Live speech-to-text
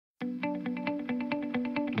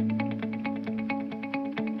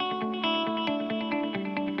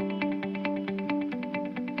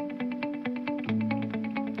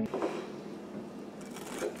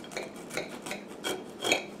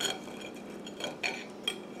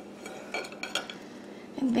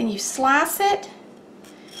And then you slice it,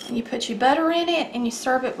 and you put your butter in it, and you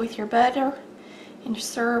serve it with your butter and your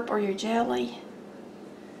syrup or your jelly.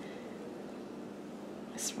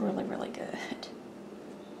 It's really, really good.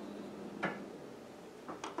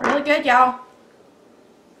 Really good, y'all.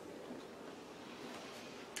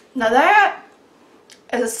 Now that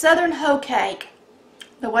is a southern hoe cake.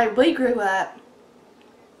 The way we grew up,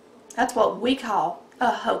 that's what we call a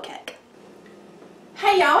hoe cake.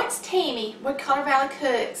 Hey y'all, it's Tammy with Color Valley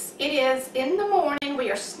Cooks. It is in the morning, we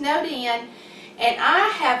are snowed in, and I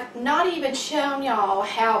have not even shown y'all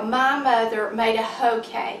how my mother made a hoe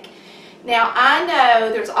cake. Now I know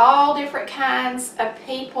there's all different kinds of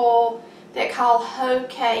people that call hoe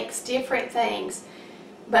cakes different things,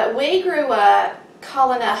 but we grew up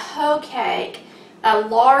calling a hoe cake a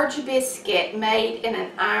large biscuit made in an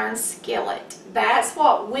iron skillet. That's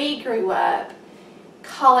what we grew up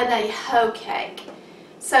calling a hoe cake.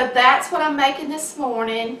 So that's what I'm making this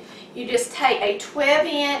morning. You just take a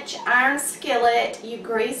 12-inch iron skillet, you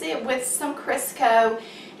grease it with some Crisco,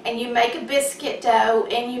 and you make a biscuit dough,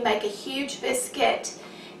 and you make a huge biscuit.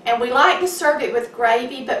 And we like to serve it with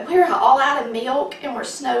gravy, but we're all out of milk and we're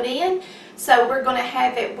snowed in, so we're going to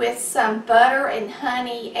have it with some butter and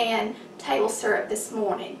honey and table syrup this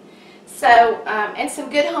morning. So, and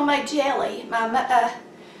some good homemade jelly.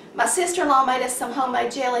 My sister-in-law made us some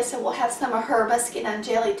homemade jelly, so we'll have some of her muscadine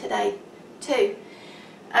jelly today too.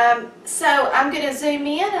 So I'm going to zoom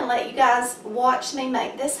in and let you guys watch me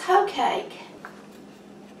make this hoe cake.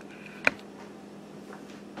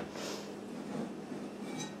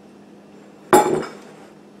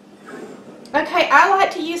 Okay, I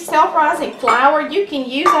like to use self-rising flour. You can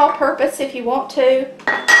use all-purpose if you want to,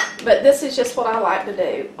 but this is just what I like to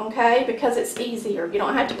do, okay, because it's easier. You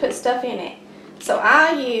don't have to put stuff in it. So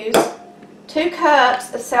I use 2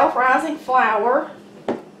 cups of self-rising flour.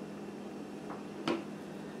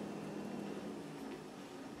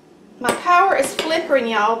 My power is flickering,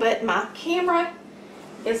 y'all, but my camera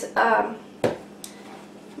is on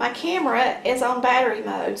battery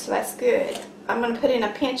mode, so that's good. I'm going to put in a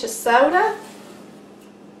pinch of soda.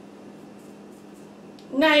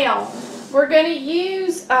 Now, we're going to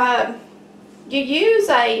use, you use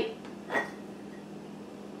a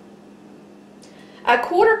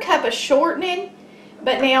 1/4 cup of shortening,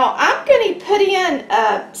 but now I'm going to put in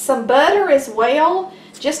some butter as well,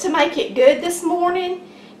 just to make it good this morning.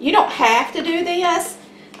 You don't have to do this,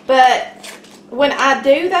 but when I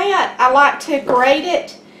do that, I like to grate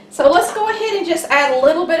it. So let's go ahead and just add a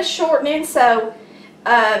little bit of shortening. So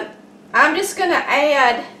I'm just going to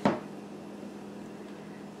add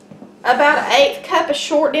about 1/8 cup of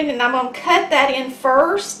shortening, and I'm going to cut that in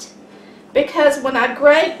first, because when I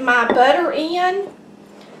grate my butter in,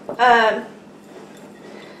 I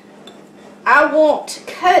won't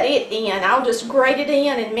cut it in. I'll just grate it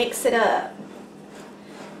in and mix it up.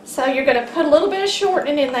 So you're going to put a little bit of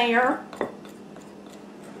shortening in there,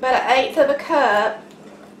 about 1/8 of a cup.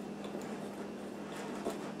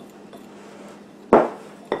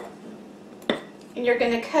 And you're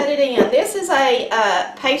going to cut it in. This is a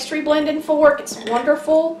pastry blending fork. It's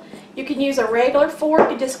wonderful. You can use a regular fork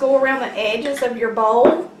and just go around the edges of your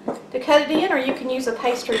bowl to cut it in, or you can use a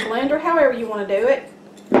pastry blender, however you want to do it.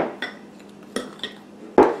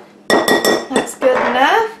 That's good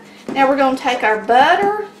enough. Now we're going to take our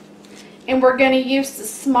butter, and we're going to use the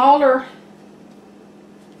smaller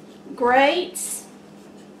grates.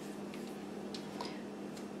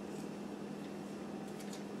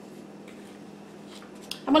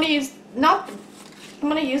 I'm going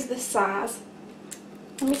to use this size.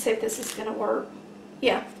 Let me see if this is going to work.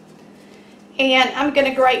 Yeah. And I'm going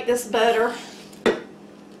to grate this butter.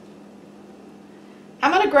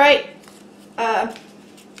 I'm going to grate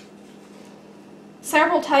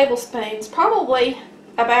several tablespoons, probably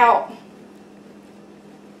about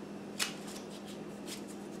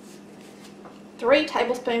 3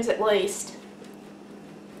 tablespoons at least.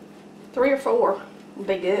 3 or 4 will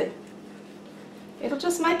be good. It'll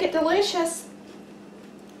just make it delicious.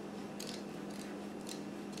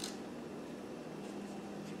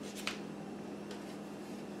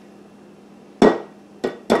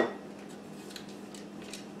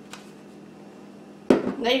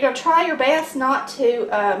 Now you're going to try your best not to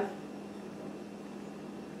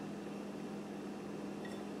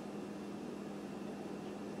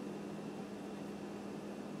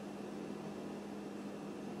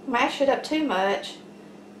mash it up too much.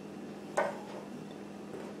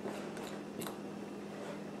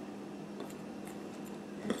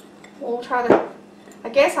 We'll try to, I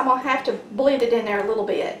guess I'm going to have to blend it in there a little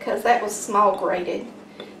bit, because that was small grated.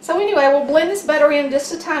 So anyway, we'll blend this butter in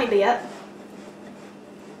just a tiny bit.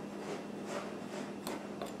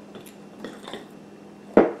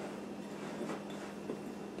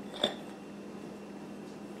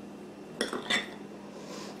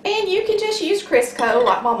 Crisco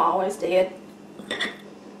like Mom always did.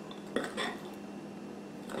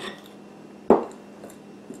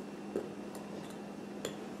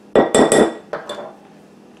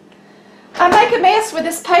 I make a mess with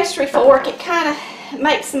this pastry fork. It kind of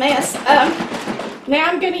makes a mess. Now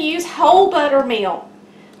I'm going to use whole buttermilk.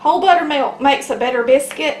 Whole buttermilk makes a better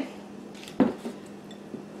biscuit.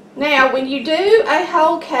 Now when you do a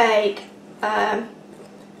whole cake,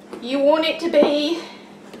 you want it to be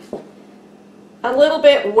a little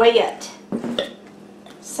bit wet.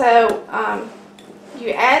 So you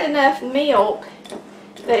add enough milk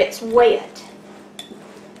that it's wet,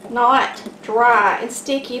 not dry and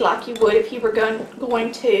sticky like you would if you were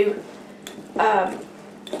going to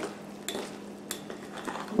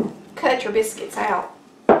cut your biscuits out.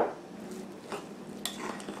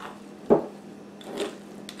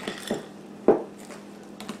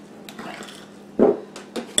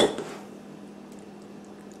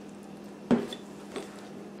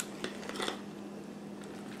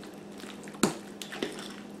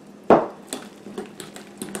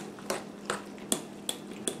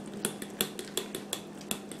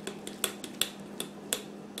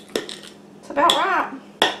 About right.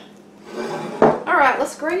 Alright,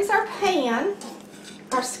 let's grease our pan,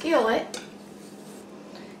 our skillet.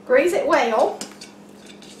 Grease it well.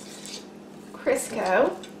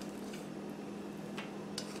 Crisco.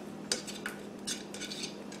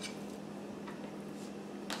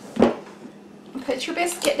 Put your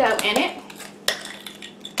biscuit dough in it.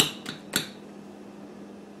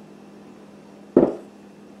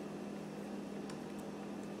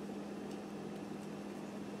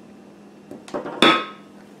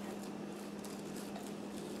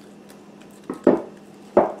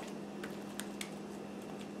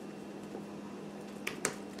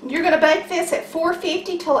 You're going to bake this at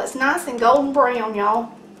 450 till it's nice and golden brown,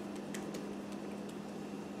 y'all.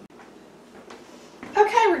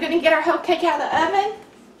 Okay, we're going to get our whole cake out of the oven.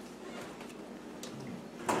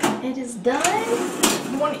 It is done.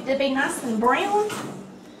 You want it to be nice and brown.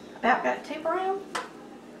 About got too brown.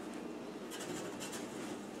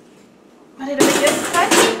 But it'll be good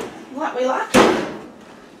crunchy, like we like it.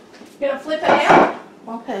 Gonna flip it out.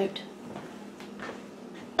 Well, pooped.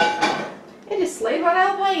 It just slid right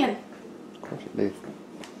out of the pan. Of course it did.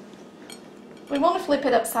 We want to flip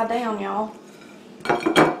it upside down, y'all.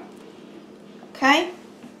 Okay?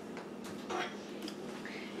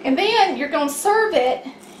 And then you're going to serve it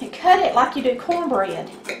and cut it like you do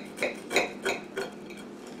cornbread.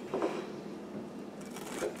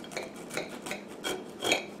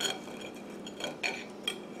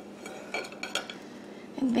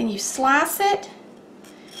 And then you slice it,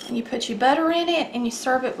 and you put your butter in it, and you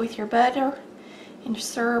serve it with your butter and your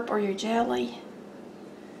syrup or your jelly.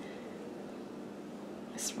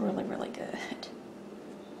 It's really, really good.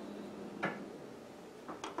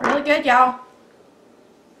 Really good, y'all.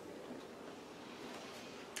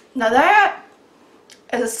 Now that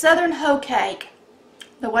is a Southern hoe cake.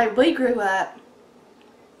 The way we grew up,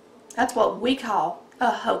 that's what we call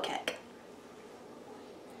a hoe cake.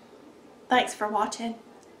 Thanks for watching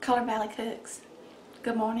Color Valley Cooks.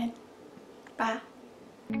 Good morning. Bye.